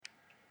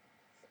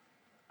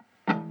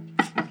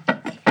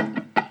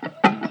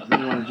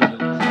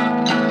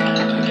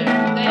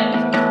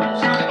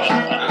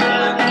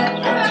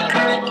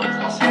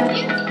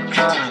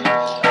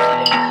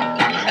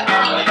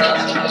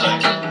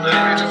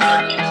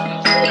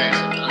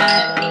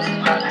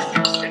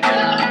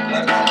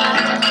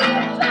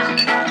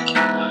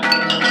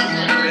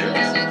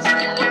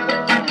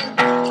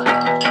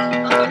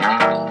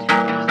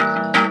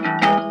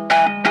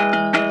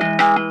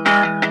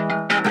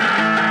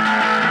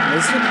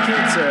Mystic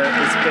Pizza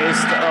is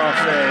based off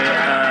a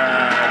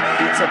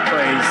pizza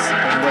place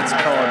in what's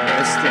called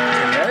Mystic,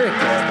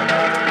 Connecticut.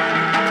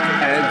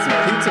 And it's a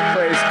pizza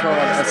place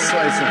called A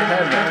Slice of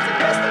Heaven.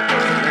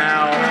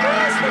 Now,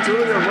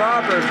 Julia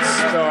Roberts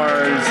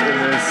stars in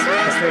this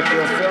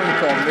particular film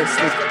called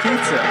Mystic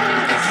Pizza.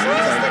 It's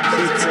like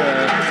pizza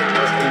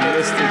in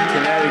Mystic,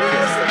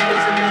 Connecticut.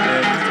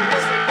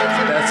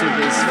 And that's what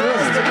this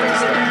film is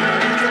based on.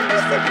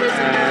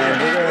 And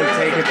we're going to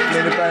take it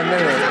minute by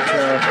minute to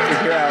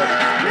figure out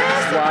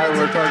why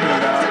we're talking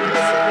about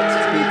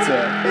pizza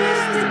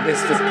in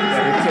Mystic,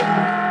 Connecticut.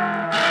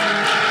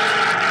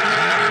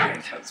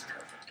 That's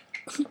perfect.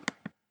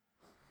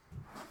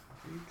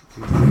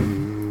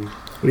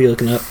 What are you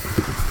looking up?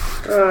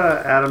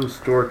 Adam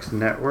Stork's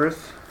net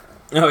worth.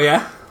 Oh,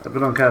 yeah? I've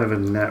been on kind of a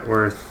net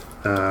worth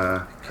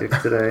kick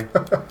today.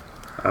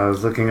 I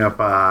was looking up,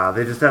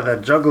 they just had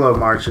that Juggalo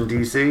March in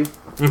D.C.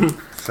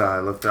 So I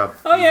looked up.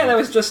 Oh, yeah, that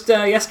was just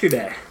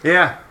yesterday.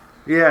 Yeah.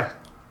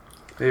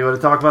 Hey, you want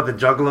to talk about the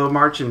Juggalo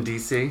March in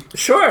D.C.?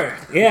 Sure,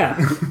 yeah.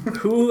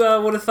 Who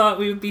would have thought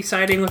we would be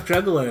siding with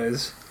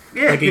Juggalos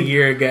like a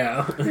year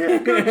ago? Yeah,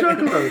 go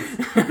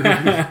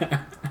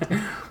Juggalos.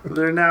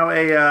 They're now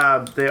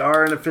they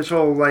are an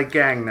official, like,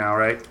 gang now,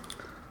 right?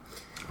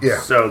 Yeah.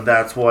 So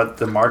that's what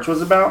the march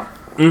was about?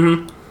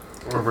 Mm-hmm.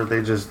 Or were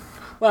they just...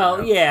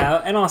 Well,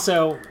 yeah, and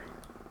also,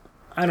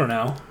 I don't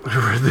know.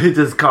 Were they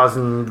just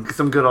causing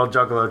some good old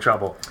Juggalo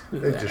trouble?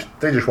 They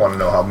just want to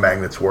know how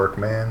magnets work,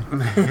 man.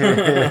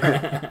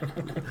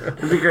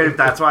 It'd be great if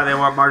that's why they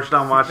marched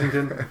on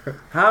Washington.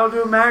 How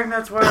do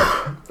magnets work?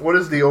 What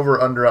is the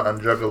over-under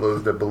on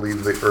Juggalos that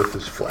believe the Earth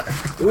is flat?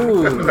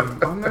 Ooh.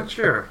 I'm not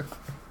sure.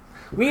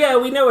 We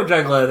know a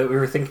Juggalo that we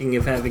were thinking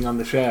of having on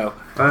the show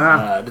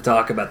to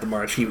talk about the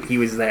march. He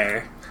was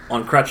there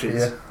on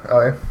crutches. Yeah.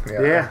 Oh,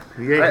 yeah?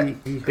 Yeah.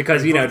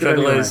 Because,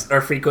 Juggalos are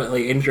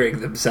frequently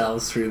injuring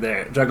themselves through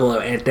their Juggalo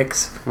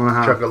antics.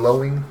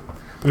 Juggaloing.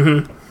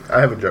 Mm-hmm. I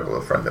have a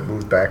Juggalo friend that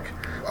moved back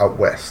out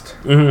west,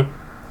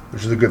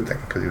 which is a good thing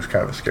because he was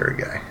kind of a scary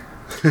guy.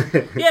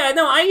 Yeah,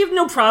 no, I have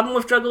no problem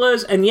with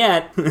Juggalos, and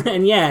yet,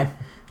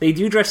 they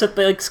do dress up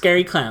like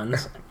scary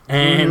clowns.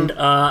 And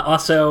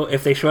also,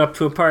 if they show up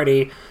to a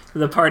party,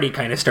 the party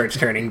kind of starts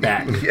turning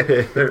bad. Yeah,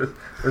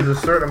 there's a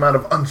certain amount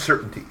of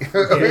uncertainty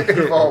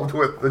involved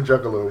with the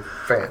Juggalo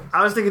fans.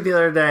 I was thinking the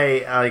other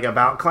day,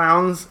 about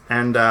clowns,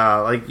 and,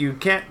 you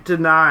can't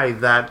deny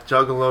that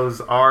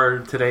Juggalos are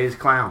today's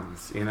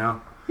clowns, you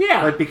know?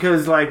 Yeah.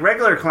 Because,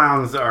 regular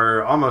clowns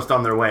are almost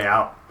on their way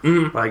out.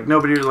 Mm-hmm.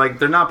 Nobody,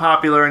 they're not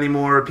popular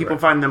anymore. People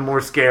find them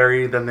more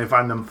scary than they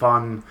find them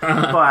fun.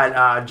 But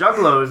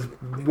Juggalos,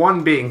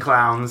 one, being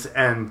clowns,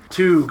 and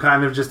two,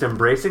 kind of just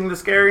embracing the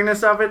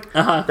scariness of it,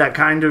 that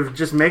kind of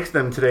just makes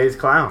them today's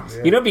clowns.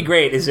 Yeah. You know what'd be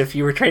great is if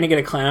you were trying to get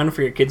a clown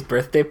for your kid's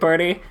birthday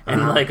party,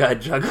 and a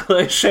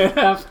Juggalo showed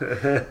up,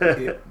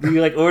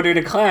 you ordered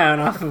a clown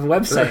off of a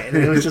website, and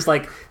it was just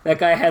that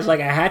guy has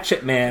a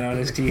Hatchet Man on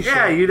his t-shirt.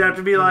 Yeah, you'd have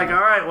to be all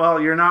right,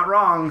 well, you're not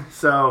wrong,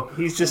 so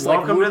he's just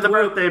welcome to the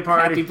birthday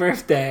party. Happy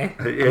birthday,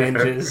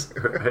 Ninjas.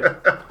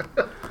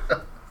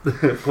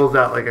 Pulls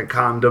out a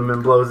condom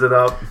and blows it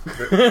up.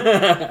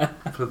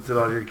 Puts it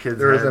on your kid's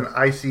There is head. an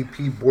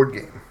ICP board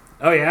game.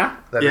 Oh, yeah?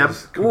 That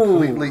is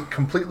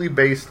completely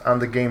based on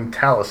the game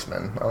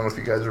Talisman. I don't know if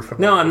you guys are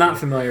familiar No, I'm with not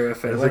familiar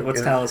with it.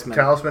 What's Talisman?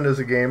 Talisman is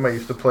a game I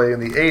used to play in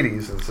the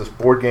 80s. It's this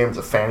board game. It's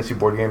a fantasy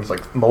board game. It's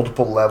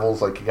multiple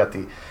levels. You got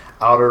the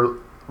outer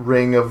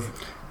ring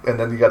and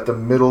then you got the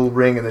middle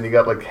ring, and then you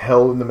got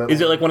hell in the middle.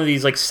 Is it one of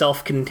these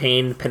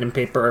self-contained pen and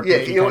paper RPG Yeah,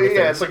 kind of things?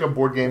 it's like a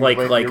board game. Like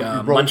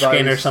you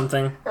Munchkin or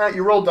something?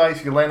 You roll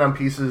dice, you land on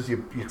pieces,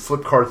 you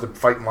flip cards to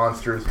fight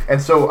monsters. And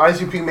so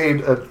ICP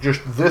made just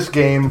this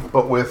game,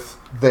 but with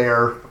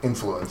their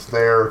influence,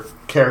 their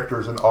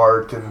characters and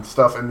art and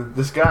stuff. And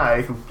this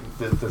guy,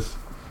 the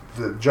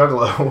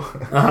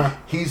Juggalo,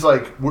 he's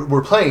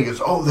we're playing. He goes,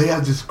 oh, they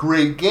have this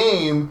great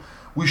game.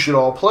 We should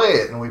all play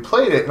it. And we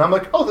played it. And I'm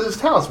like, oh, this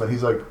is Talisman.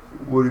 He's like,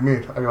 what do you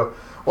mean? I go,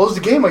 well, it's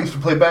a game I used to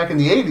play back in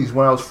the 80s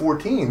when I was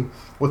 14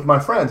 with my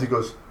friends. He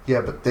goes,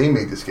 yeah, but they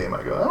made this game.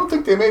 I go, I don't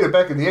think they made it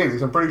back in the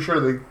 80s. I'm pretty sure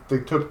they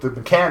took the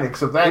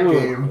mechanics of that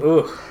game.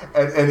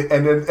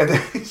 And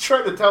then he's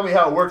trying to tell me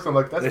how it works. I'm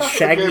like, that's not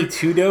Shaggy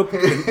Two Dope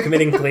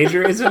committing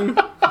plagiarism?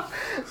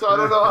 So I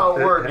don't know how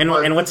it works.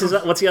 And what's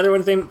the other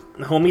one's name?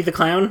 Homie the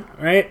Clown,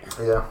 right?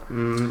 Yeah.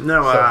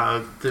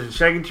 There's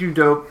Shaggy 2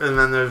 Dope, and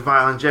then there's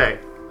Violent J.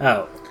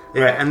 Oh.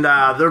 Yeah, and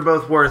they're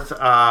both worth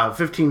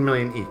 $15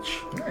 million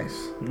each.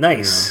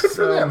 Nice. Good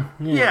for them.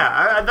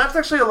 Yeah, that's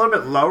actually a little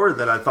bit lower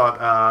than I thought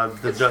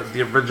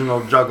the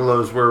original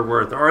Juggalos were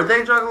worth. Are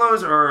they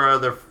Juggalos, or are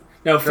they...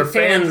 No,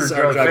 fans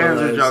are Juggalos.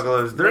 Fans are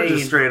Juggalos. They're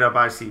just straight up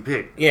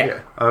ICP.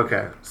 Yeah.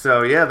 Okay.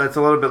 So, that's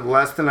a little bit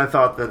less than I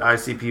thought that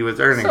ICP was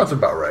earning. Sounds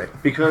about right.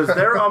 Because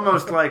they're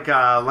almost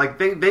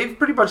they've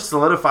pretty much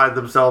solidified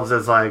themselves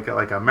as like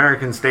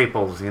American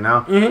staples, you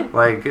know?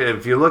 Mm-hmm.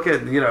 If you look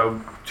at,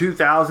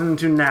 2000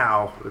 to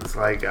now, it's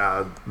like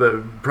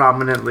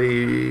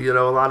prominently, a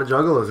lot of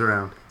juggalos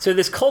around. So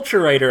this culture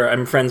writer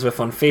I'm friends with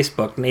on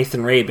Facebook,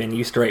 Nathan Rabin,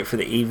 used to write for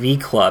the AV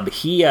Club.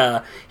 He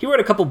wrote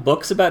a couple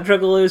books about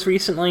juggalos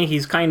recently.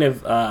 He's kind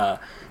of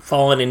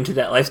fallen into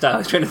that lifestyle. I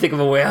was trying to think of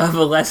a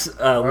less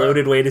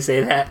loaded way to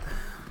say that.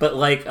 But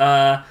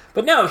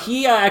but no,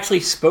 he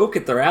actually spoke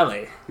at the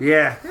rally.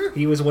 Yeah.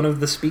 He was one of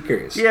the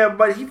speakers. Yeah,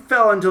 but he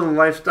fell into the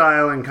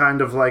lifestyle in kind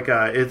of like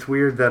it's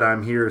weird that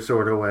I'm here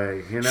sort of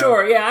way,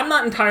 Sure, yeah, I'm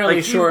not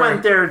entirely sure. He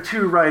went there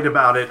to write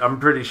about it, I'm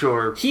pretty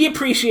sure. He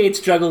appreciates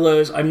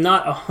juggalos. I'm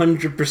not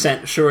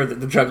 100% sure that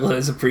the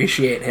juggalos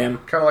appreciate him.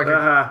 Kind of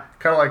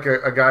like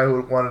a guy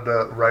who wanted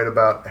to write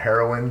about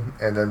heroin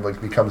and then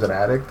becomes an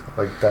addict,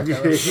 like that.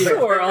 Kind of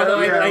Sure, although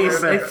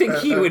I think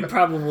he would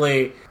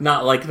probably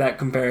not like that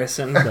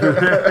comparison.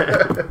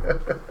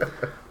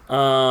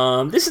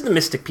 This is the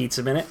Mystic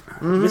Pizza Minute.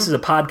 Mm-hmm. This is a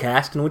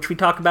podcast in which we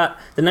talk about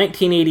the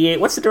 1988.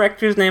 What's the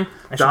director's name?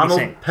 Donald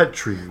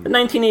Petrie. The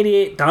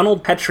 1988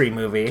 Donald Petrie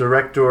movie.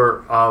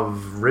 Director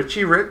of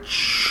Richie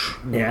Rich.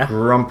 Yeah.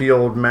 Grumpy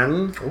Old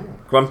Men.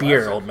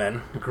 Grumpier Old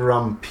Men.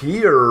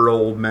 Grumpier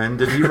Old Men.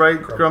 Did he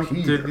write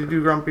Did he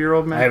do Grumpier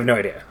Old Men? I have no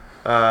idea.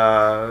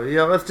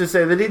 Yeah, let's just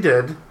say that he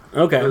did.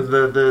 Okay.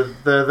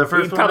 The first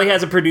one. He probably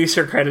has a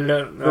producer credit.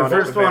 The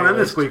first one and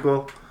the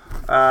squeakquel.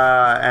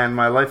 And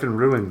My Life in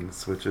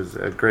Ruins, which is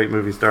a great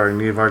movie starring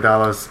Nia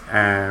Vardalos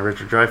and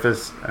Richard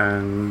Dreyfuss,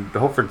 and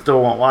Holford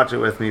still won't watch it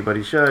with me, but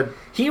he should.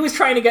 He was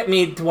trying to get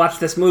me to watch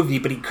this movie,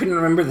 but he couldn't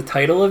remember the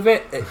title of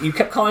it. You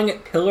kept calling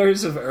it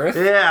Pillars of Earth.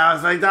 Yeah, I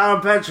was like,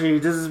 Donald Petrie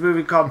does this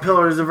movie called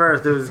Pillars of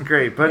Earth. It was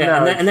great, but yeah,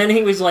 no. And then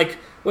he was like,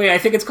 wait, I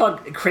think it's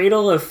called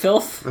Cradle of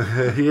Filth?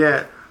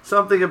 Yeah,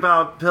 something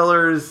about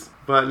pillars,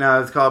 but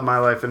no, it's called My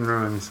Life in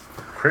Ruins.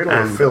 Cradle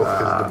of Filth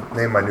is the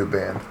name of my new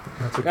band.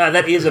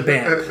 That is a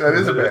band. That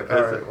is a band.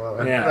 All right.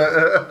 Well,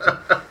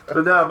 yeah.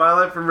 But no, My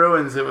Life in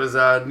Ruins, it was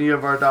a Nia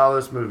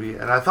Vardalos movie.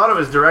 And I thought it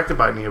was directed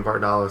by Nia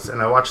Vardalos. And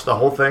I watched the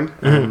whole thing,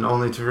 and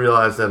only to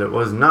realize that it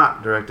was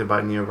not directed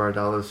by Nia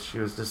Vardalos. She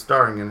was just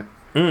starring in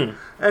it.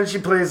 And she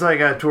plays like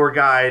a tour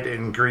guide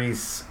in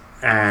Greece.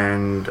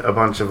 And a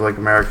bunch of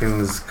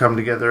Americans come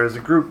together as a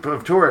group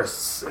of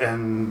tourists.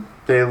 And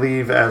they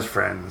leave as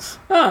friends.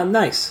 Oh,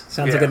 nice.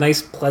 Sounds like a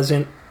nice,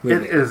 pleasant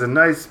movie. It is a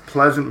nice,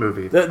 pleasant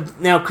movie.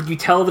 Now, could you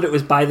tell that it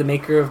was by the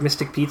maker of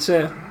Mystic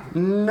Pizza?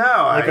 No.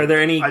 Are there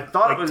any? I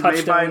thought it was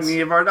made by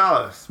Nia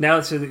Vardalos.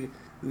 Now,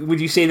 would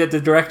you say that the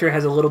director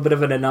has a little bit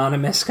of an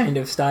anonymous kind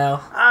of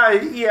style?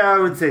 Yeah, I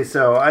would say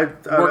so.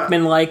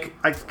 Workman-like.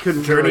 I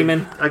couldn't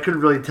journeyman. I couldn't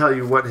really tell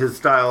you what his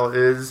style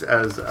is,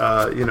 as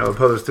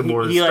opposed to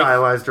more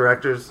stylized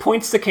directors.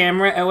 Points the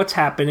camera at what's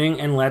happening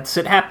and lets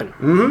it happen.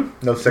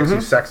 Mm-hmm. No sexy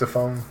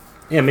saxophone.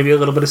 Yeah, maybe a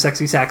little bit of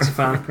sexy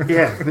saxophone.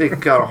 Yeah, they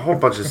got a whole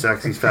bunch of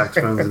sexy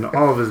saxophones in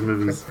all of his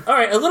movies. All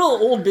right, a little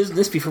old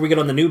business before we get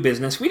on the new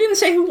business. We didn't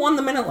say who won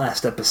the minute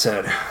last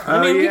episode.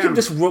 We could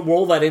just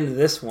roll that into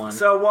this one.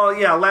 So,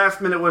 last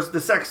minute was the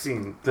sex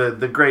scene,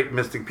 the great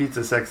Mystic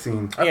Pizza sex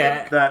scene.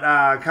 Yeah.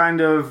 That kind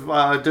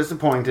of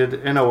disappointed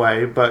in a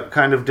way, but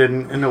kind of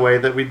didn't in a way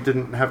that we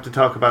didn't have to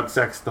talk about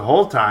sex the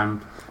whole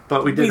time.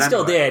 But we did. We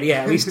still did,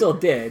 yeah. We still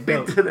did.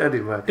 We did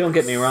anyway. Don't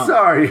get me wrong.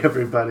 Sorry,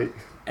 everybody.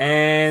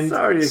 And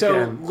sorry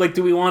so, again.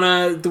 Do we want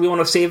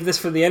to save this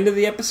for the end of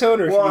the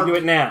episode, or should we do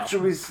it now?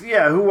 Should we?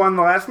 Yeah. Who won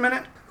the last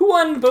minute? Who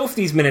won both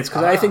these minutes?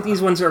 Because I think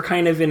these ones are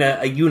kind of in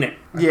a unit.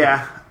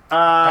 Yeah.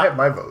 I have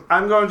my vote.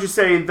 I'm going to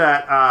say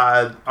that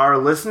our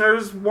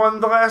listeners won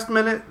the last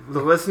minute.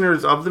 The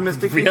listeners of the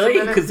Mystic Pizza Really?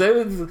 Minute. Because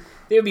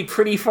they would be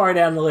pretty far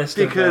down the list.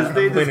 Because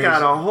they just winners.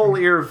 got a whole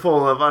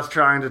earful of us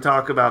trying to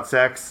talk about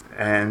sex,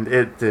 and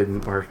it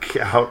didn't work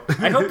out.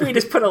 I hope we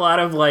just put a lot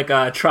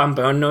of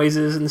trombone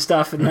noises and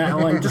stuff in that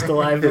one, just to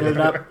liven it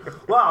up.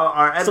 Well,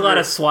 our editor, it's a lot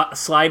of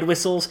slide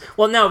whistles.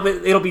 Well, no, but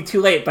it'll be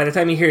too late. By the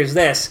time he hears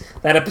this,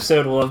 that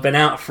episode will have been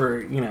out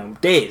for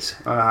days.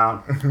 I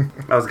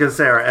was gonna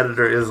say our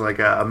editor is like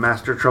a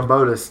master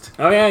trombonist.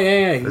 Oh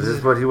yeah. This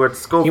is what he went to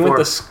school for. He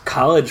went to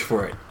college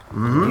for it.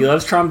 Mm-hmm. He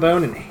loves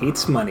trombone and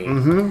hates money.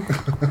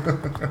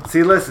 Mm-hmm.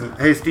 See, listen.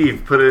 Hey,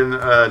 Steve, put in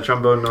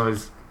trombone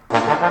noise.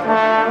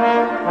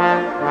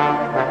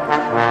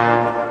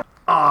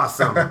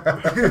 Awesome.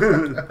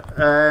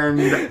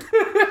 And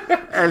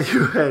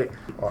anyway.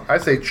 Well, I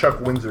say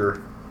Chuck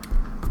Windsor.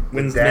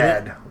 Wins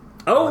dad. Minute?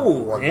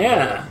 Oh,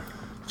 yeah.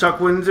 Chuck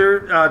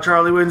Windsor,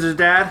 Charlie Windsor's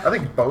dad? I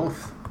think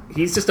both.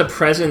 He's just a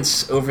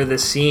presence over the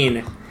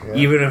scene,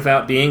 even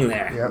without being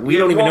there. Yeah. We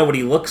don't even know what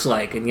he looks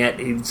like, and yet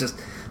he's just...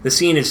 The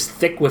scene is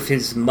thick with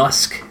his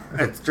musk.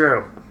 It's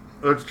true.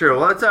 It's true.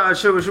 Let's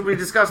should we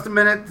discuss the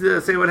minute to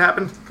say what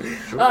happened?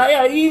 Sure.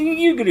 Yeah,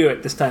 you can do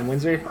it this time,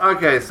 Windsor.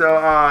 Okay,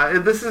 so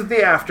this is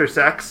the after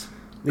sex.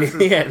 That's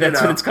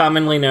what it's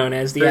commonly known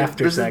as, the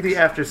after sex. This is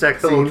the after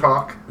sex pillow scene.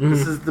 talk. Mm-hmm.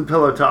 This is the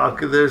pillow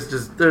talk.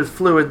 There's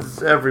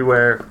fluids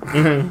everywhere.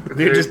 Mm-hmm.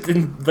 They're just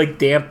in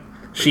damp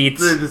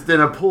sheets. They're just in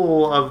a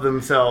pool of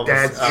themselves.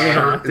 Dad's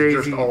shirt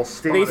is just all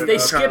spotted They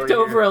up. skipped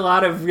over a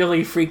lot of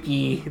really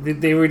freaky.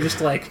 They were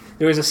just like,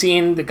 there was a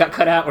scene that got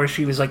cut out where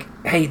she was like,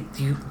 "Hey,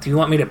 do you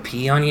want me to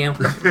pee on you?"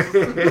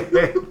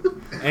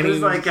 And he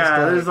There's was like just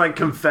there's like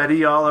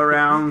confetti all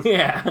around.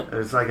 yeah.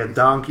 There's like a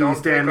donkey Don't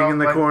standing take off in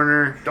the my-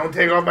 corner. Don't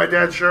take off my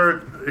dad's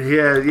shirt.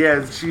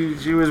 Yeah.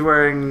 She was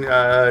wearing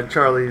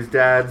Charlie's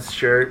dad's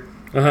shirt,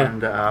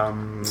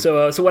 and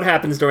So what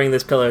happens during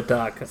this pillow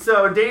talk?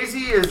 so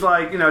Daisy is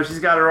like, she's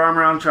got her arm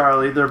around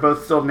Charlie. They're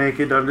both still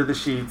naked under the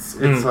sheets.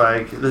 It's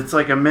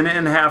like a minute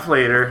and a half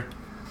later,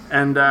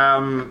 and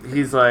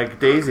he's like,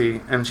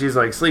 Daisy, and she's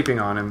like sleeping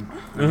on him.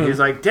 And he's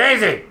like,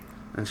 Daisy,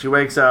 and she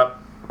wakes up,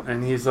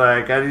 and he's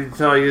like, I need to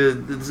tell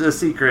you, it's a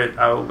secret.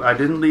 I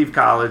didn't leave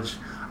college.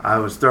 I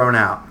was thrown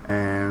out.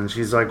 And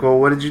she's like, well,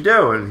 what did you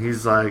do? And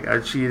he's like, I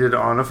cheated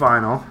on a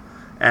final.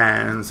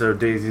 And so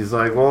Daisy's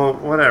like, well,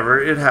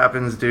 whatever, it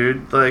happens,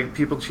 dude. Like,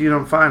 people cheat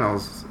on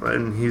finals.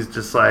 And he's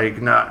just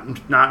like, not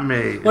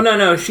me. Well,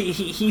 no.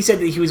 He said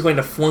that he was going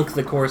to flunk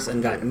the course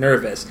and got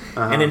nervous.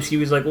 And then she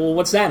was like, well,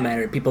 what's that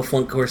matter? People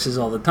flunk courses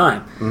all the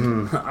time.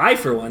 I,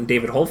 for one,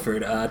 David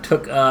Holford,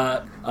 took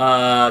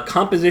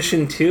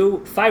Composition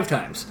 2 5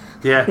 times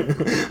Yeah,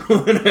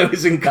 when I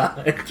was in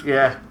college.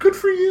 yeah. Good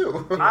for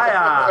you.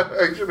 I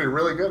You should be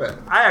really good at it.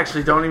 I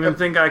actually don't even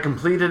think I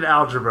completed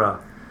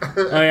algebra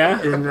Oh,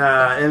 yeah?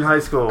 in high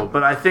school,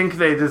 but I think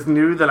they just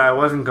knew that I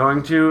wasn't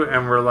going to,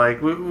 and were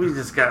like,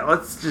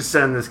 let's just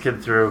send this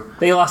kid through.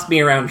 They lost me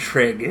around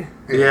trig.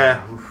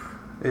 Yeah.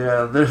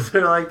 They're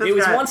like, this It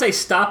was guy. once I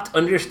stopped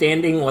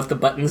understanding what the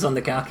buttons on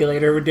the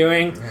calculator were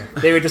doing.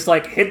 They were just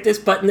like, hit this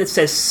button that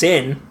says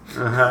sin.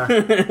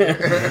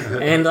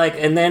 and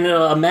then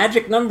a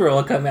magic number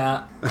will come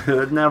out.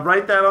 Now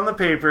write that on the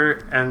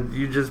paper, and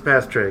you just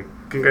passed trig.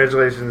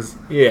 Congratulations.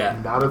 Yeah.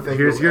 Not a thing.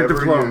 Here's you'll your ever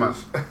diploma.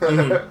 use.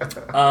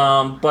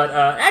 But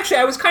actually,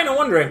 I was kind of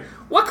wondering,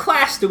 what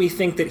class do we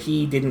think that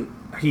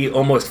he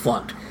almost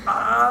flunked?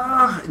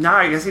 No,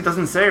 I guess he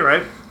doesn't say,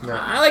 right?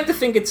 I like to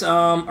think it's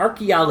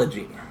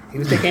archaeology. He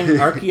was taking an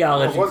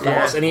archaeology What's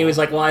class, that? and he was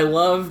like, well, I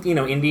love,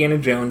 Indiana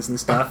Jones and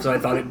stuff, so I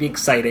thought it'd be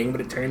exciting,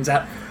 but it turns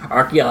out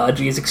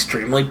archaeology is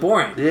extremely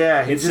boring.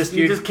 Yeah, he It's just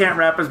you- can't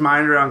wrap his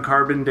mind around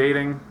carbon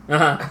dating.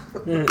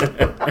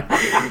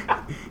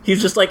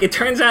 He's just like, it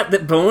turns out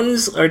that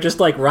bones are just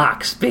like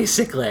rocks,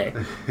 basically.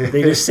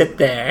 They just sit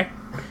there.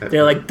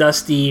 They're like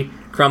dusty,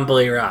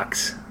 crumbly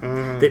rocks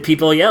that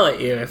people yell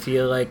at you if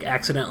you, like,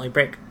 accidentally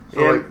break.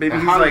 So, Yeah, like, maybe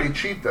he's how like- did he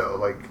cheat though?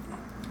 Like,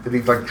 did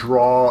he like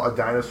draw a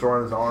dinosaur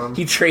on his arm?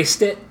 He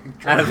traced it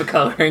out of a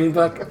coloring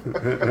book.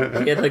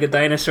 He had like a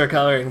dinosaur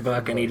coloring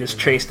book, and he just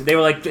traced it. They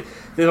were like,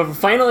 the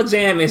final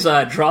exam is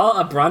draw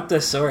a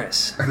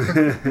brontosaurus,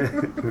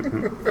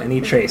 and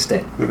he traced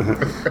it.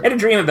 I had a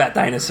dream about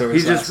dinosaurs. He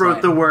just last wrote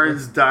night. the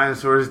words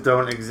 "dinosaurs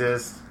don't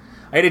exist."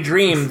 I had a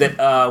dream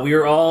that we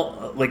were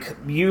all like,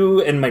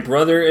 you and my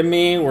brother and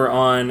me were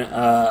on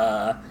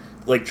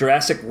like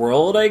Jurassic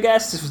World, I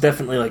guess. This was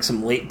definitely like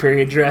some late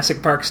period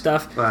Jurassic Park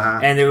stuff.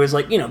 And there was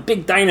like,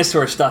 big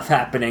dinosaur stuff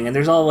happening, and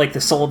there's all like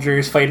the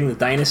soldiers fighting the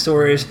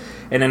dinosaurs,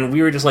 and then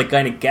we were just like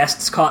kind of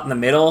guests caught in the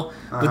middle.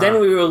 But then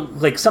we were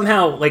like,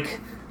 somehow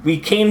like we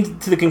came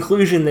to the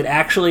conclusion that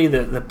actually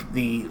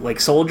the like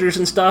soldiers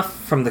and stuff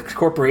from the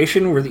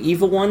corporation were the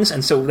evil ones,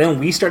 and so then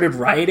we started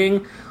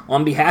rioting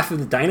on behalf of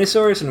the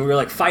dinosaurs, and we were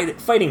like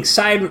fighting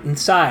side and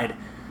side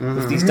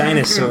with these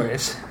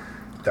dinosaurs.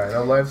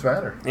 Dino lives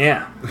matter.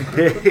 Yeah.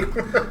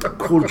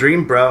 Cool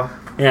dream, bro.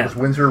 Yeah. Was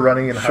Windsor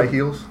running in high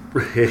heels?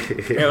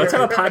 Yeah, let's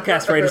have a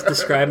podcast where I just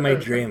describe my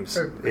dreams.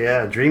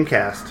 Yeah,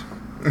 Dreamcast.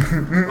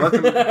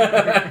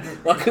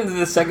 Welcome to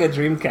the Sega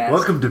Dreamcast.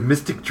 Welcome to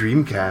Mystic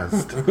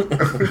Dreamcast.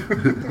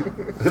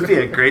 That'd be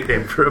a great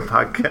name for a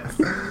podcast.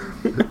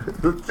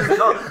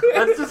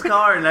 Let's just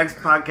call our next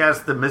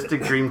podcast the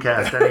Mystic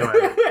Dreamcast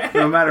anyway.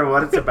 No matter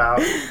what it's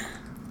about.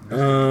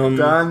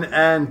 Done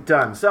and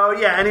done. So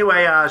yeah,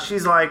 anyway,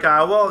 she's like,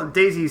 well,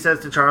 Daisy says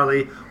to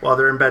Charlie while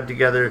they're in bed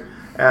together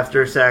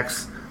after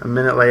sex, a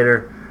minute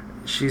later,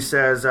 she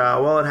says,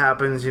 well, it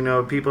happens,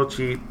 people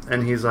cheat.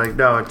 And he's like,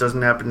 no, it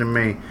doesn't happen to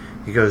me.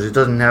 He goes, it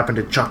doesn't happen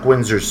to Chuck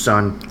Windsor's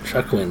son.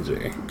 Chuck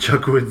Windsor.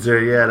 Chuck Windsor,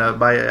 yeah.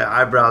 My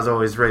eyebrows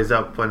always raise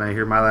up when I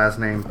hear my last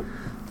name.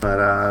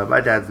 But my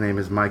dad's name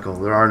is Michael.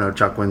 There are no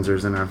Chuck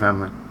Windsors in our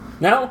family.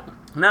 No?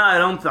 No, I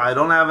don't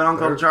have an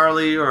Uncle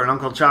Charlie or an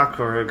Uncle Chuck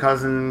or a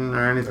cousin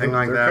or anything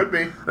like there that. could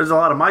be. There's a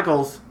lot of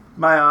Michaels.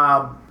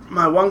 My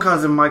one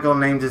cousin Michael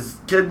named his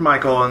kid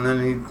Michael, and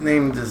then he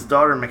named his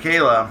daughter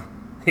Michaela.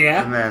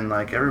 Yeah? And then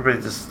everybody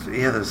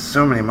there's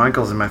so many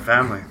Michaels in my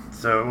family.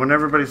 So when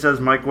everybody says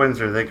Mike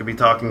Windsor, they could be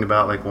talking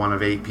about one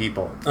of 8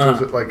 people. So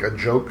is it like a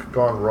joke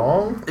gone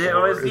wrong? It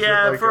Or was, is it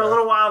yeah, like for a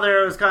little while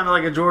there, it was kind of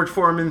like a George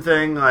Foreman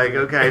thing. Like,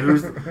 okay,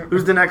 who's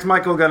the next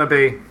Michael gonna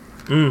be?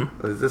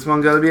 Is this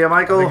one gonna be a I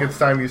Michael? think it's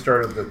time you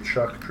started the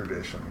Chuck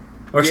tradition.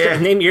 Or Yeah.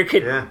 name your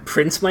kid Yeah.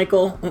 Prince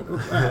Michael?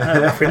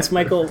 Prince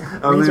Michael?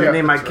 I'm Windsor? gonna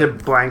name my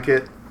kid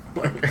Blanket.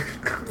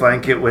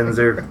 Blanket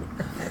Windsor.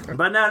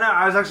 But no,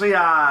 I was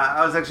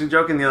actually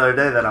joking the other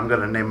day that I'm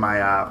gonna name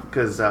my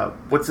because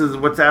what's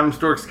Adam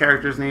Stork's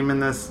character's name in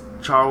this?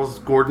 Charles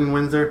Gordon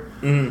Windsor.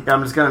 Mm-hmm. Yeah,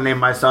 I'm just gonna name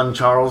my son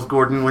Charles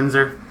Gordon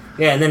Windsor.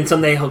 Yeah, and then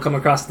someday he'll come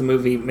across the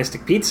movie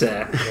Mystic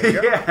Pizza.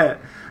 Yeah, and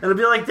it'll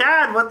be like,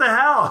 Dad, what the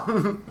hell?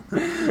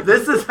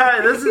 This is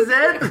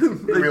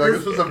it. Be like,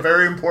 this was a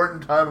very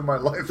important time in my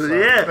life. Son.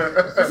 Yeah,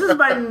 this is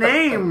my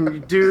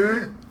name,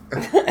 dude.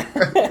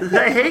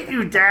 I hate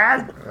you,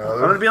 Dad. I'm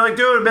gonna be like,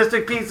 dude,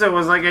 Mystic Pizza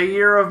was like a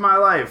year of my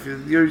life.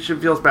 You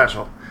should feel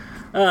special.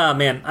 Oh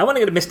man, I want to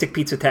get a Mystic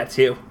Pizza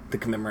tattoo to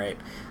commemorate.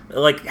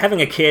 Like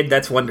having a kid,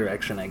 that's One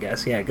Direction, I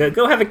guess. Yeah,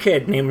 go have a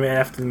kid named right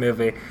after the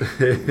movie.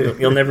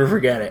 You'll never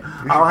forget it.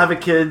 I'll have a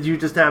kid. You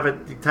just have a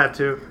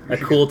tattoo. A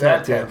cool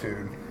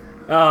tattoo.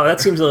 Oh, that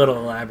seems a little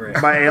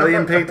elaborate. My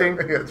alien painting.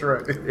 Yeah, that's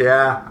right.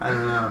 Yeah, I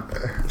don't know.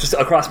 Just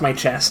across my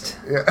chest.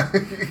 Yeah,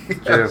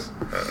 yes.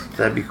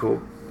 That'd be cool.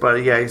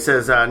 But yeah, he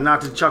says not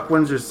to Chuck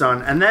Windsor's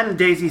son, and then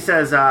Daisy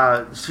says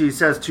she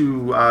says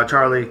to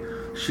Charlie,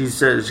 she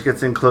says she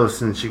gets in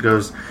close and she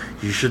goes,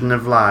 "You shouldn't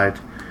have lied.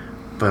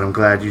 But I'm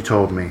glad you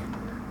told me.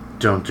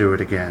 Don't do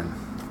it again."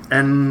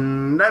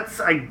 And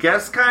that's, I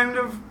guess, kind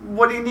of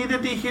what he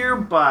needed to hear,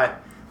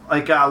 but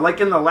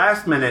like in the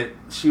last minute,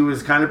 she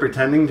was kind of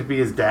pretending to be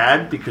his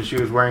dad because she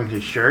was wearing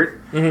his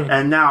shirt. Mm-hmm.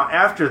 And now,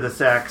 after the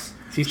sex,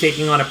 she's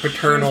taking on a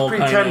paternal she's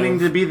pretending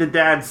to be the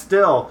dad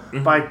still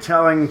by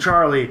telling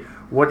Charlie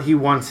what he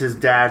wants his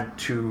dad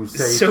to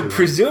say to him.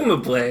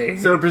 Presumably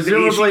she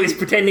was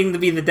pretending to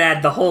be the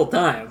dad the whole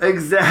time.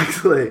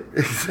 Exactly.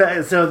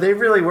 So they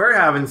really were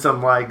having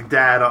some like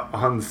dad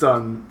on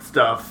son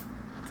stuff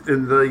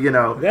in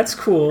the that's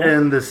cool.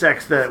 And the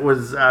sex that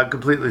was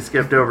completely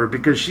skipped over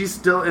because she's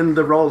still in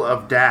the role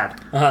of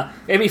dad.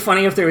 It'd be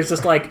funny if there was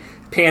just like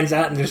pans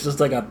out and there's just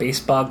like a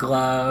baseball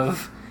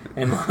glove.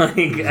 And like,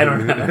 I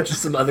don't know,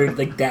 just some other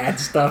like dad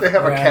stuff. They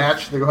have a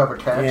catch. They go have a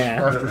catch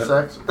after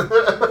sex.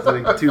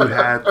 Like two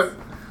hats.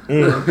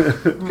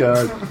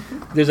 God.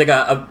 There's like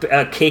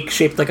a cake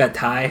shaped like a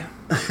tie.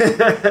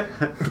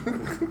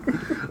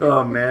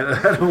 Oh man,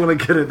 I don't want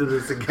to get into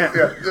this again.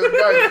 Yeah,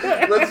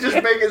 guys, let's just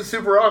make it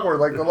super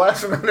awkward, like the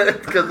last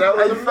minute, because that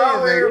was amazing.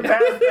 Thought we were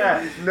past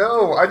that.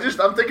 No,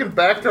 I'm thinking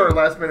back to our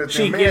last minute.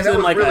 She man, gives that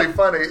him was like really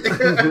funny.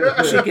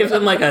 She gives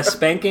him like a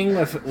spanking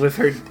with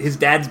his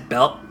dad's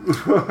belt.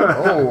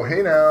 Oh,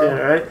 hey now. Yeah,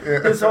 right? Yeah.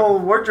 His whole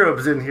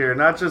wardrobe's in here,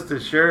 not just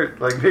his shirt.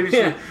 Like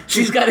maybe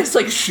she's got his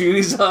like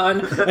shoes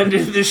on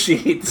under the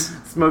sheets,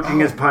 smoking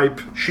his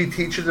pipe. She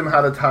teaches him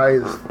how to tie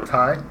his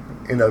tie.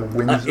 In a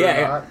Windsor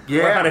knot.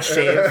 Yeah. Or how to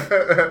shave.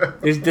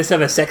 There's just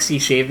have a sexy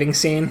shaving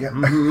scene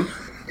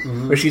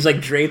where she's like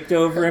draped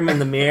over him in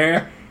the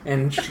mirror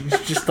and she's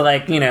just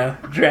like,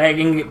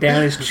 dragging it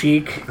down his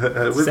cheek.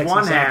 With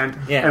one hand,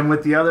 and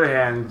with the other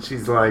hand,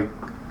 she's like...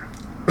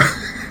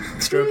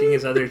 stroking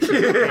his other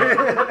cheek.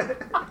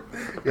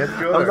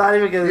 I'm not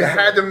even going to... You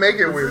had to make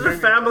it weird. This is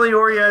a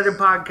family-oriented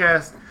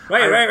podcast.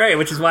 Right.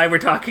 Which is why we're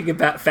talking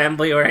about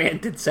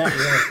family-oriented sex.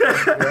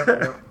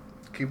 Yeah.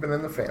 Keep it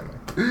in the family.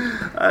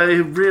 I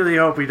really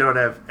hope we don't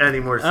have any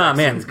more sex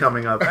scenes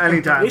coming up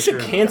anytime soon. They should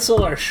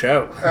cancel our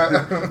show.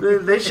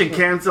 They should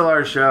cancel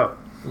our show.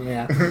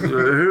 Yeah.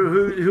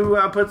 Who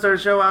puts our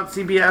show out?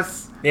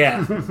 CBS?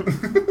 Yeah.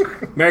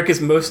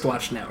 America's Most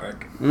Watched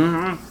Network.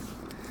 Mm-hmm.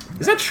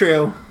 Is that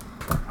true?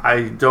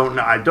 I don't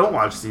know. I don't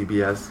watch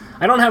CBS.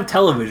 I don't have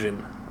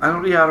television. I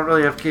don't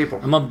really have cable.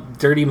 I'm a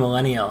dirty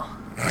millennial.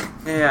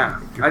 Yeah.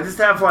 I just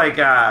have like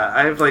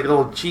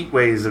little cheat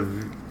ways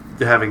of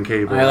having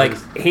cable. I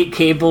hate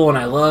cable and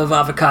I love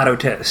avocado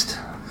toast.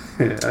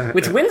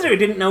 Which Windsor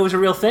didn't know was a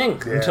real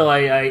thing until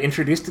I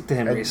introduced it to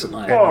him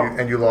recently.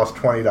 And you lost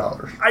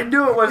 $20. I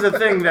knew it was a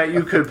thing that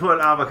you could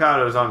put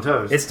avocados on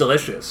toast. It's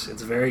delicious.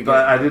 It's very good.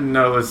 But I didn't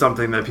know it was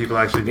something that people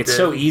actually did. It's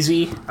so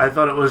easy. I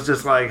thought it was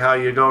just like how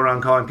you go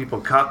around calling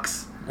people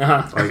cucks.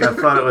 Like I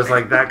thought it was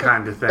like that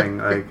kind of thing.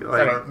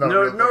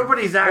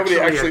 Nobody's actually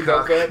a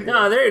cuck. Does that.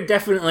 No, they're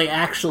definitely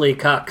actually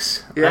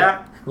cucks.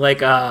 Yeah.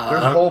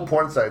 There's whole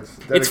porn sites.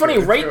 It's funny,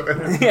 right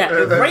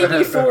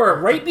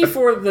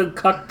before the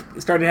cuck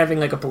started having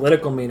like a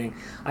political meaning,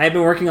 I had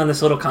been working on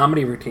this little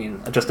comedy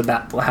routine just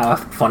about how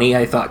funny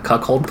I thought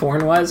cuckold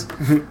porn was.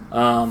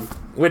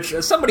 Which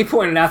somebody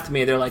pointed out to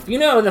me. They're like,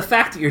 the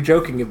fact that you're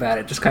joking about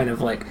it just kind of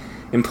like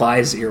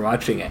implies that you're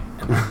watching it.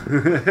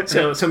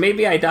 so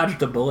maybe I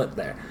dodged a bullet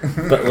there.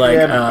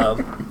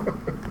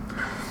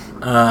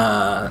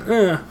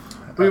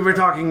 But we were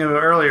talking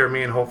earlier,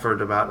 me and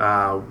Holford,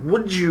 about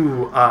would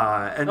you?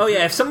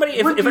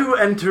 Would you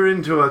enter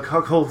into a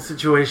cuckold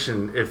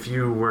situation if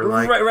you were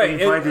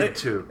invited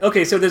to?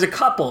 Okay, so there's a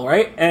couple,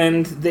 right,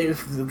 and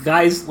the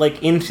guy's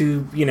like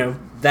into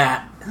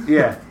that.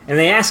 Yeah, and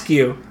they ask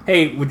you,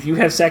 "Hey, would you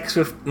have sex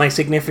with my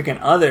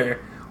significant other?"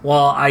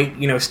 While I,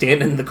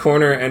 stand in the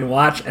corner and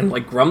watch and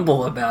like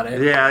grumble about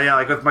it. Yeah,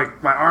 like with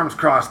my arms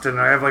crossed and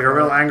I have like a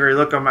real angry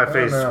look on my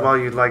face while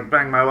you like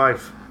bang my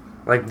wife.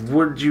 Like,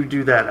 would you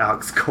do that,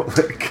 Alex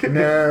Kolik?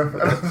 No,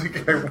 I don't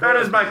think I would. That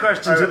is my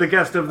question to the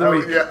guest of the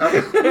week.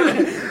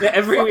 Yeah,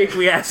 Every week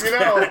we ask you that.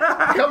 know,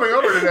 coming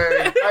over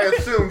today, I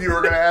assumed you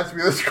were going to ask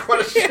me this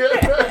question.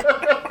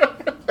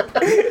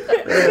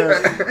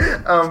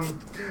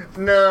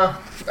 No,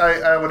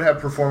 I would have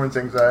performance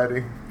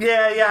anxiety.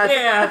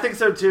 I think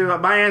so too.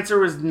 My answer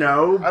was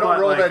no. I don't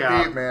roll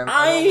that deep, man.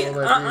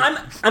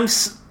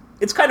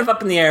 It's kind of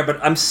up in the air, but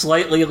I'm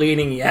slightly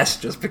leaning yes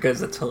just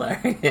because it's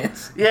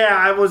hilarious. Yeah,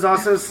 I was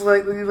also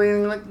slightly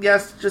leaning like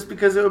yes, just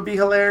because it would be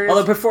hilarious.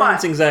 Although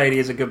performance anxiety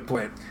is a good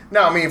point.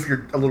 No, I mean if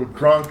you're a little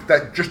drunk,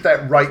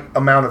 that right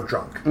amount of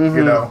drunk,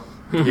 you know.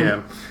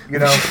 Yeah, you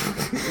know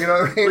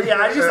what I mean. But yeah,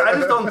 I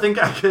just don't think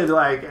I could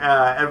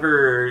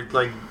ever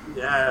like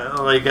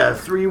a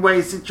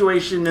three-way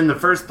situation in the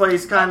first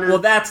place. Kind of. Well,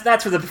 that's where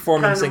the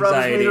performance kind of rubs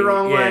anxiety. me the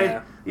wrong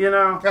way. You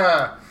know.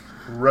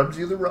 Rubs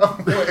you the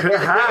wrong way.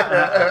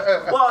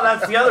 Well,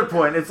 that's the other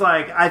point. It's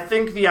like I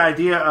think the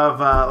idea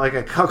of like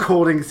a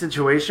cuckolding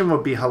situation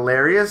would be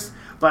hilarious,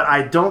 but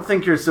I don't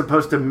think you're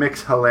supposed to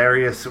mix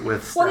hilarious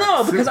with sex. Well,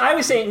 no, because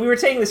we were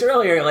saying this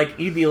earlier, like,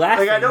 you'd be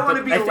laughing. Like, I don't want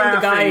to be laughing. I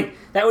think the guy,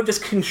 that would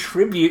just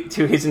contribute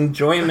to his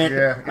enjoyment.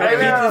 Yeah. Like,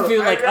 he'd just be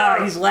like, I know.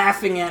 oh, he's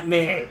laughing at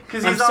me.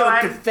 Because I'm he's so all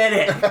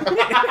pathetic.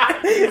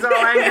 He's all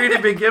angry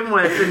to begin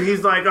with, and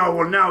he's like, oh,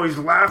 well, now he's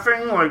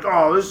laughing? Like,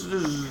 oh, this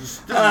is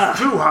too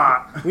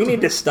hot. We need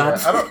to stop.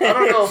 I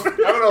don't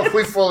know if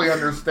we fully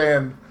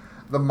understand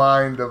the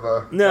mind of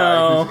a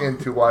guy who's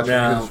into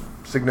watching his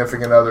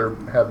significant other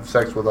have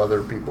sex with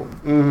other people.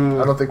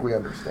 I don't think we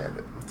understand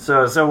it.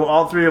 So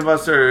all three of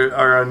us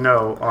are a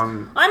no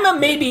on. I'm a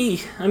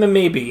maybe.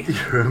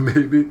 You're a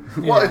maybe.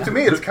 Well, to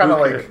me, it's kind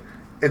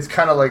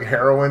of like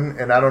heroin,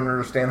 and I don't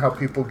understand how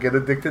people get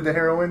addicted to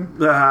heroin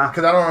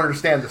because I don't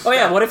understand the steps. Oh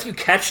yeah, what if you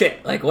catch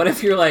it? Like, what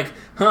if you're like,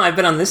 I've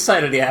been on this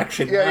side of the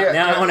action.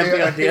 Now I want to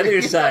be on the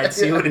other side,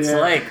 see what it's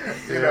like.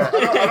 You know,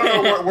 I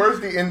don't know where's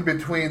the in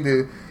between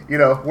the. You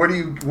know,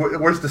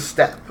 where's the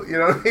step? You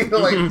know what I mean?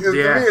 Like, to me,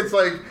 it's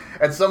like,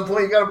 at some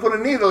point, you got to put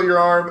a needle in your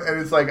arm, and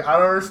it's like, I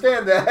don't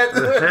understand that.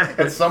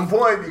 At some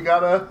point, you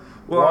got to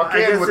walk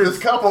in with this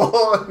couple.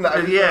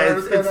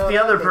 It's the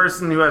other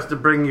person who has to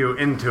bring you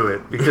into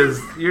it,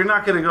 because you're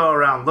not going to go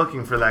around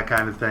looking for that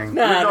kind of thing.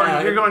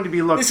 You're going to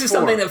be looked for. This is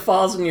something that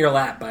falls in your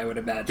lap, I would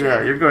imagine.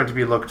 Yeah, you're going to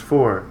be looked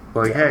for.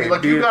 Like, hey.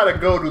 Like, you got to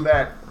go to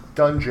that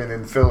dungeon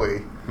in Philly.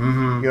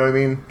 Mm-hmm. You know what I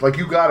mean? Like,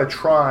 you got to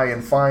try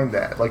and find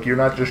that. Like, you're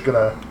not just going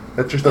to...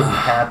 That just doesn't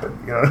happen.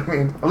 You know what I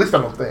mean? At least I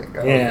don't think.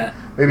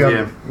 Maybe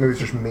it's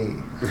just me.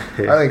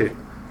 I think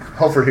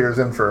Holford here is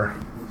in for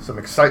some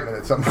excitement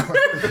at some point.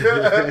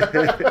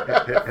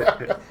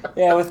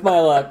 Yeah, with my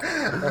luck.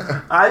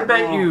 I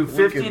bet you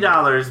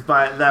 $50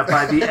 that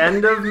by the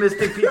end of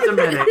Mystic Pizza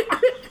Minute,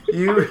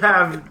 you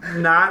have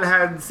not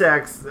had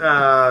sex,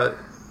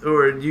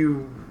 or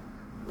you.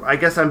 I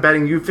guess I'm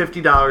betting you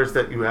 $50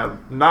 that you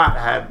have not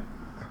had.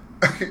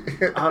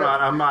 Hold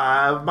on,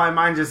 my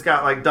mind just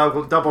got like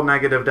double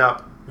negatived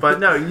up. But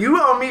no, you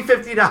owe me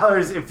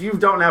 $50 if you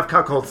don't have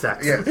cuckold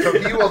sex. Yeah, so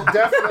you will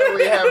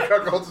definitely have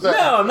cuckold sex.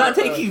 No, I'm not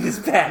taking this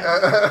bet.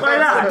 Why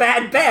not? It's a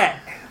bad bet.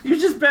 You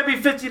just bet me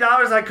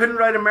 $50 I couldn't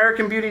write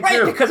American Beauty 2.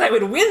 Right, because I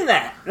would win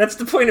that. That's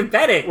the point of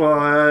betting.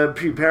 Well,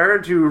 prepare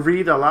to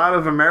read a lot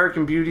of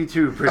American Beauty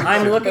 2.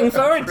 I'm looking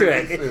forward to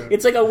it.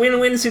 It's like a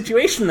win-win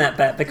situation, that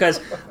bet, because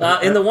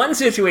in the one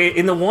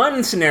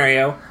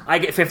scenario, I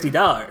get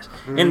 $50.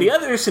 In the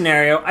other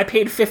scenario, I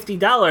paid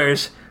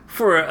 $50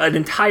 for an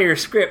entire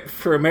script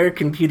for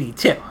American Beauty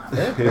 2.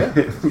 Yeah,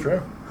 it's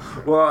true.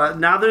 Well,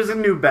 now there's a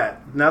new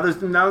bet. Now there's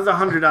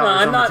 $100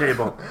 on the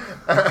table.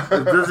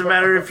 It doesn't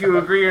matter if you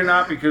agree or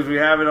not because we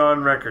have it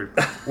on record.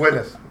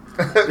 Witness.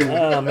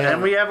 Oh, man.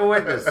 And we have a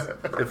witness.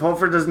 If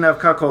Holford doesn't have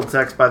cuckold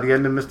sex by the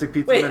end of Mystic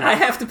Pizza Minute, I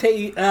have to pay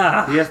you.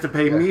 He has to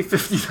pay me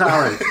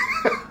 $50.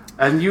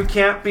 And you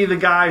can't be the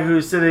guy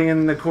who's sitting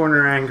in the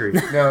corner angry.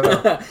 No.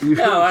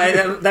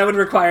 That would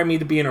require me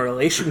to be in a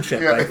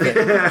relationship, I think.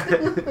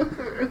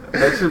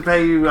 I should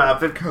pay you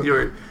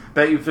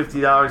bet you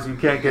 $50 you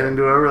can't get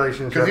into a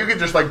relationship. Because you could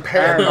just like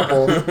pay a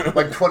couple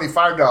like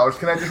 $25.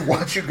 Can I just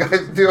watch you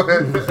guys do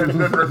it and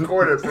then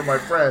record it for my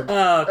friend?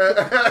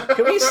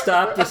 Can we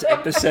stop this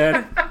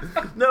episode?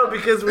 No,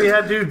 because we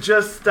had to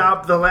just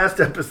stop the last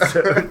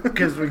episode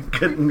because we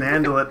couldn't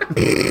handle it.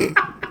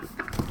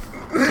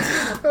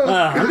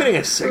 I'm getting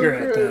a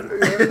cigarette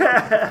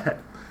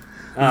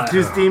then.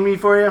 Too steamy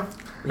for you?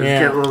 Let's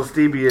get a little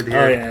steamy in here.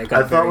 Oh, yeah,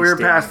 I thought we were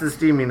past the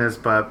steaminess,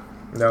 but...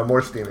 No,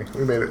 more steamy.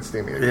 We made it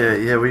steamy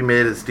again. Yeah, we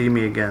made it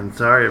steamy again.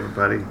 Sorry,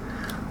 everybody.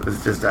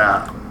 It's just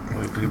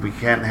we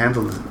can't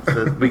handle this.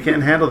 We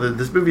can't handle this.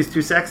 This movie's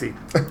too sexy.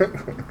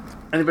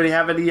 Anybody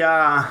have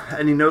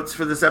any notes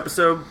for this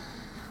episode?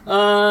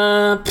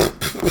 Not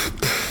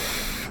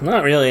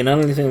really. Not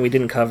anything we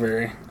didn't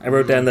cover. I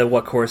wrote down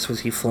what course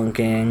was he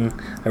flunking.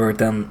 I wrote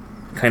down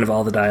kind of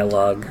all the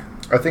dialogue.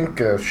 I think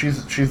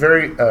she's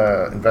very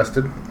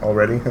invested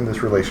already in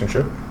this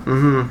relationship.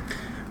 Mm-hmm.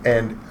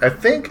 And I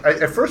think,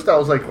 at first I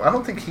was like, I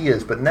don't think he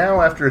is. But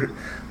now after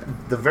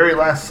the very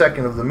last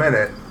second of the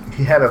minute,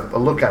 he had a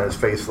look on his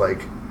face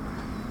like,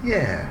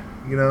 yeah,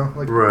 you know,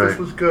 like Right. this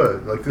was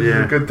good. Like this is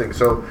Yeah. a good thing.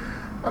 So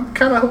I'm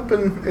kind of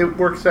hoping it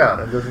works out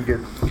and doesn't get.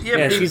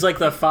 Yeah, she's like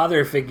the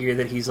father figure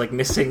that he's like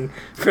missing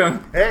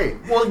from. Hey,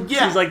 Well,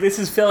 yeah. She's like, this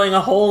is filling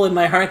a hole in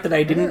my heart that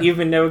I didn't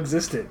even know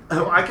existed.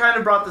 I kind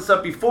of brought this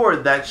up before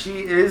that she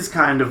is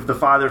kind of the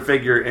father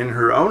figure in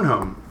her own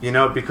home, you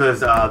know,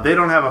 because they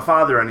don't have a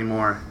father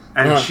anymore,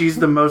 and she's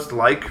the most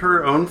like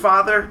her own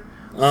father,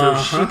 so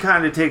she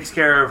kind of takes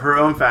care of her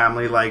own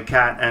family, like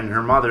Kat and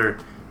her mother,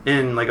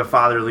 in like a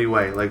fatherly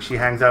way. Like she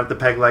hangs out at the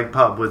Peg Leg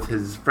pub with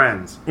his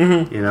friends,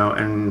 you know,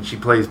 and she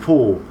plays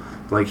pool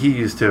like he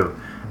used to,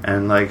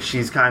 and like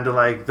she's kind of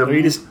like the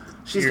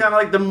she's kind of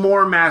like the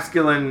more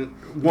masculine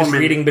woman. Just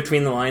reading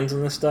between the lines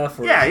and this stuff?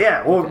 Or?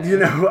 Yeah. Well, you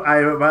know, I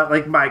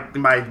like my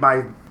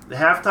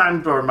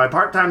halftime or my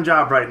part-time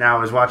job right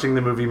now is watching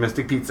the movie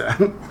Mystic Pizza.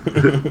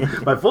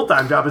 My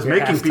full-time job is Your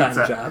making halftime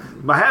pizza. job.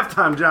 My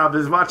halftime job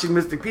is watching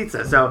Mystic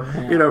Pizza. So,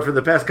 you know, for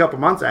the past couple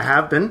months I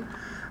have been.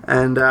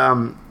 And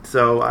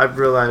so I've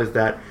realized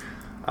that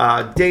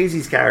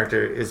Daisy's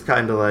character is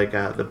kind of like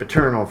the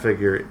paternal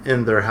figure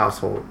in their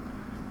household.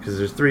 Because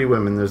there's three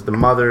women. There's the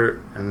mother,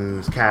 and then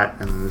there's Kat,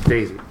 and then there's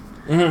Daisy.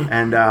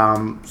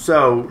 And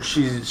so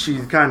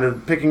she's kind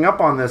of picking up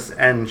on this,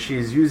 and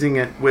she's using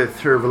it with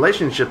her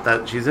relationship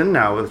that she's in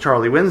now with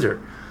Charlie Windsor,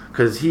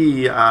 because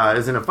he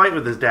is in a fight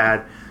with his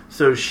dad.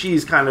 So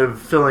she's kind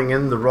of filling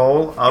in the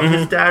role of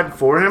his dad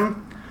for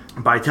him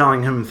by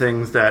telling him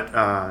things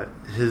that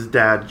his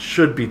dad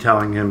should be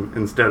telling him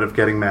instead of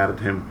getting mad at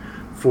him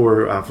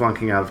for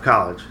flunking out of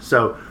college.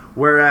 So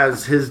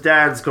whereas his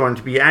dad's going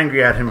to be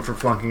angry at him for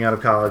flunking out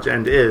of college,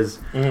 and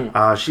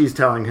she's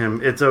telling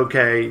him, it's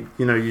okay,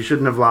 you know, you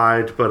shouldn't have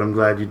lied, but I'm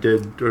glad you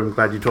did, or I'm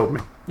glad you told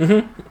me.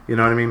 You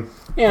know what I mean?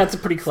 Yeah, it's a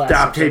pretty classic.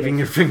 Stop taping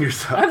your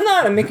fingers up. I'm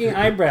not. I'm making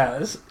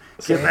eyebrows.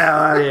 Get the hell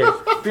out of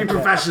here. Be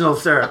professional,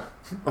 sir.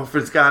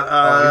 Alfred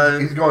Scott.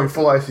 he's going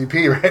full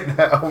ICP right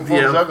now, full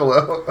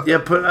juggalo. Yeah,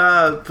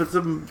 put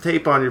some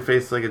tape on your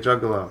face like a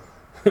juggalo.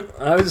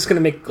 I was just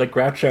gonna make like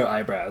Groucho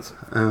eyebrows.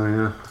 Oh,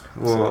 yeah.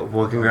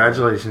 Well,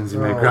 congratulations. You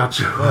made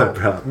Groucho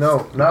eyebrows.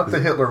 No, not the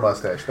Hitler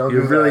mustache. Don't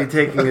You're do really that.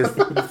 taking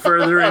us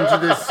further into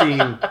this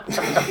scene.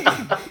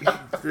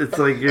 It's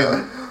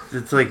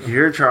like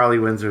you're Charlie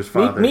Windsor's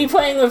father. Me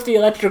playing with the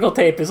electrical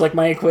tape is like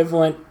my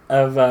equivalent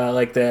of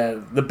like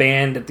the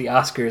band at the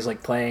Oscars,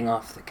 like playing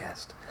off the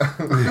cast.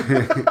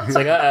 It's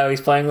like, he's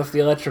playing with the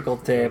electrical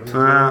tape.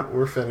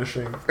 We're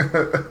finishing.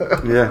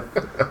 Yeah,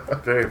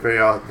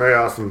 very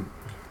awesome.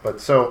 But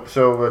so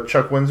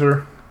Chuck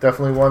Windsor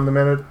definitely won the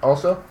minute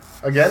also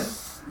again.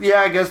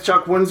 Yeah, I guess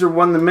Chuck Windsor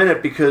won the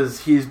minute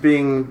because he's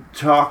being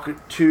talked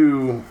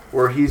to,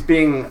 or his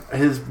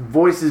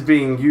voice is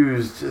being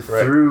used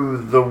through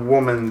the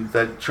woman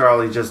that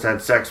Charlie just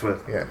had sex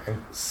with. Yeah.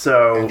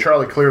 And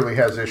Charlie clearly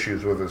has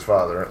issues with his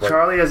father. Like,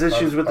 Charlie has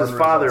issues with his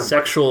father. but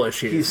Sexual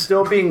issues. He's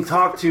still being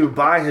talked to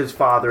by his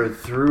father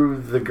through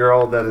the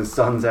girl that his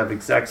son's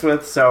having sex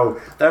with. So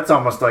that's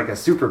almost like a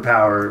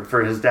superpower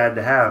for his dad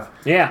to have.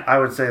 Yeah. I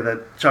would say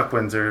that Chuck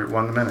Windsor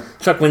won the minute.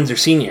 Chuck Windsor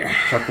Sr.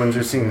 Chuck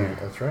Windsor Sr.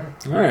 That's right.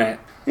 All right.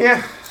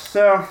 Yeah,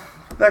 so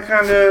that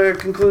kind of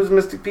concludes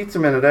Mystic Pizza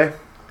Minute, eh?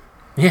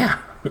 Yeah.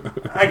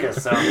 I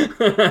guess so.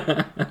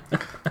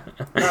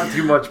 Not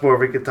too much more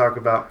we could talk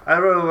about. I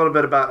wrote a little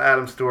bit about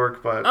Adam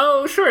Stork, but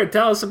Oh, sure.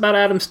 Tell us about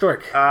Adam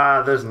Stork.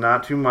 there's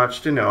not too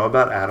much to know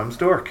about Adam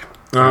Stork.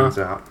 Turns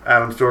out.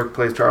 Adam Stork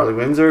plays Charlie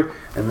Windsor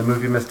in the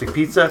movie Mystic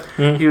Pizza.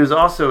 He was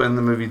also in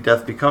the movie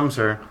Death Becomes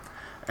Her.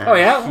 And Oh,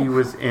 yeah? He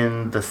was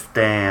in The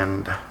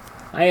Stand.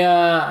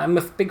 I'm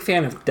a big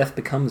fan of Death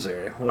Becomes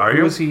Her. Are Who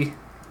you? was he?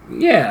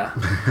 Yeah.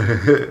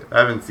 I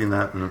haven't seen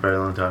that in a very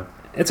long time.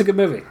 It's a good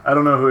movie. I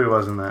don't know who he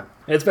was in that.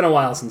 It's been a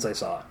while since I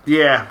saw it.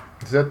 Yeah.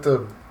 Is that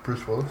the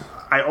Bruce Willis?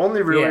 I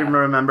only really Yeah.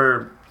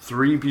 remember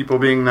 3 people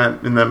being in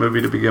that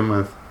movie to begin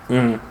with.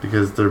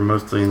 Because they're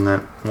mostly in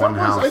that one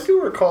house. I do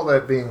recall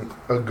that being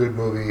a good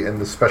movie and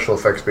the special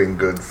effects being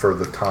good for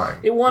the time.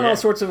 It won Yeah. all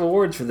sorts of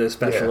awards for those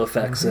special Yeah.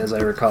 effects, as I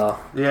recall.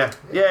 Yeah,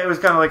 it was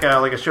kind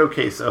of like a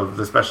showcase of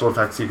the special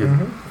effects you could,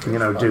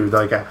 do.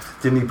 Like,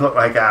 didn't he put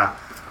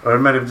or it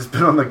might have just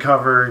been on the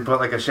cover. He put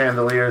like a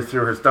chandelier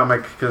through her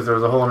stomach because there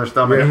was a hole in her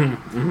stomach.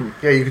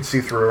 Yeah, you could see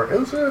through her. It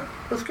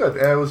was good.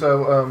 It was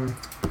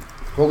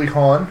Goldie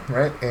Hawn,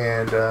 right,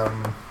 and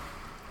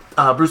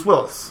Bruce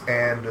Willis.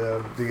 and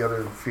the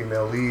other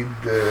female lead.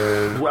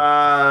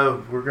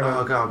 We're gonna-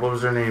 Oh God, what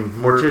was her name?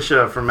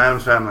 Morticia from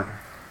Addams Family,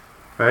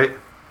 right?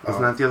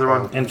 Wasn't that the other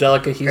one?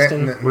 Angelica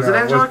Houston? Was it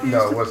Angelica No,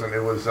 Houston? it wasn't.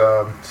 It was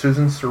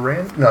Susan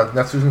Sarandon. No,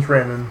 not Susan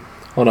Sarandon.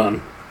 Hold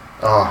on.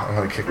 Oh, I'm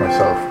gonna kick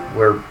myself.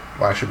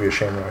 I should be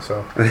ashamed of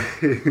myself.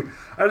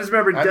 I just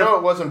remember. I know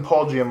it wasn't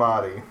Paul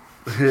Giamatti.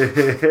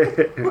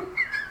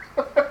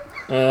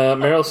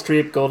 Meryl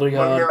Streep, Goldie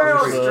Hawn, Meryl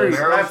Bruce Streep. Willis.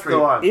 That's the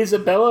Streep. one.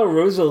 Isabella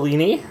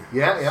Rossellini,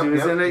 Yeah, She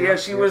was in it. Yeah,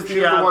 she was She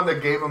the, was the one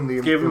that gave him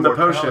the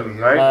potion, immortality,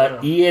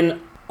 right?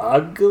 Ian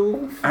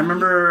Ogilvy. I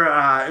remember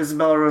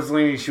Isabella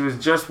Rossellini. She was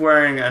just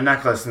wearing a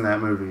necklace in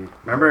that movie.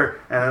 Remember?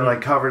 And it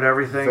like covered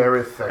everything.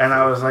 Very thick. And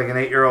I was like an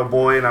 8-year-old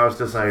boy, and I was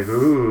just like,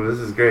 "Ooh, this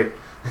is great."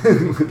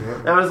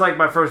 That was like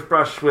my first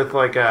brush with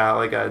like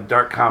a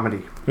dark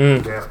comedy.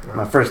 Yeah.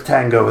 My first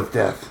tango with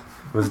death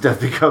was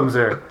Death Becomes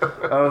Her.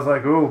 I was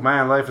like, ooh,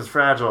 man, life is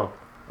fragile.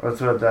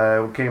 That's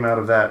what came out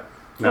of that.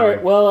 All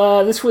right.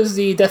 Well, this was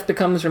the Death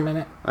Becomes Her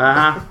minute.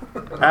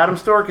 Adam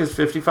Stork is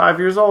 55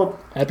 years old.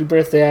 Happy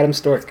birthday, Adam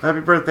Stork. Happy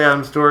birthday,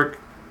 Adam Stork.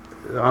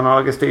 On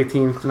August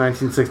 18th,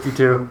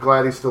 1962. I'm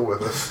glad he's still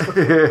with us.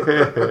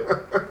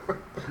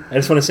 I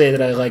just want to say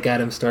that I like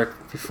Adam Stork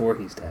before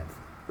he's dead.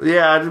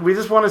 Yeah, we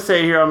just want to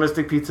say here on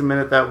Mystic Pizza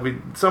Minute that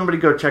somebody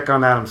go check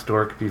on Adam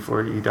Stork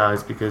before he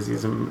dies because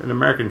he's an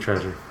American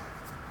treasure.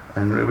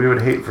 And we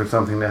would hate for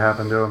something to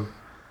happen to him.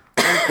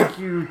 Thank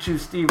you to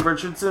Steve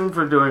Richardson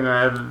for doing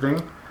our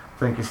editing.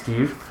 Thank you,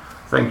 Steve.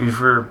 Thank you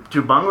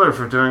to Bungler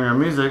for doing our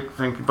music.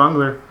 Thank you,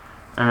 Bungler.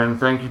 And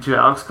thank you to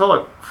Alex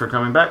Kullock for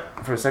coming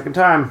back for a second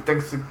time.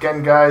 Thanks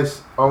again,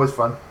 guys. Always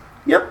fun.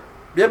 Yep.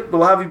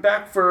 We'll have you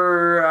back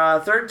for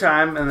a third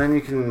time, and then you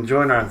can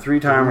join our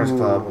Three Timers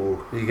Club.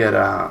 You get,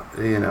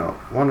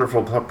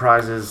 wonderful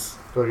prizes.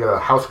 So you get a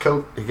house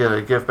coat. You get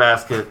a gift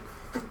basket.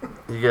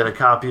 You get a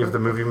copy of the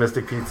movie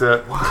Mystic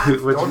Pizza,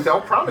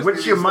 Don't promise me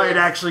which you these might things.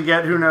 actually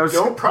get. Who knows?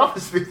 Don't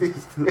promise me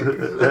these things.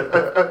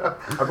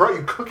 I brought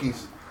you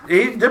cookies.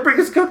 He did bring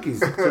us cookies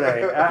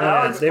today.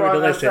 Alex they were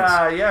brought us,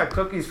 delicious.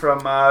 cookies from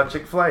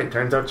Chick-fil-A.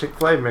 Turns out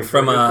Chick-fil-A makes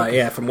From really good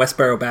cookies. from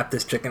Westboro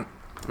Baptist Chicken.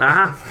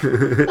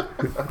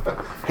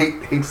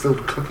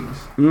 Hate-filled cookies.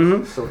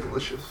 Mm-hmm. So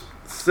delicious.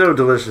 So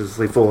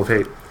deliciously full of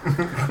hate.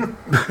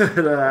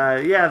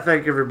 But,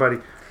 thank you, everybody.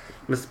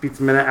 Mr.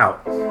 Pizza Minute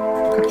out.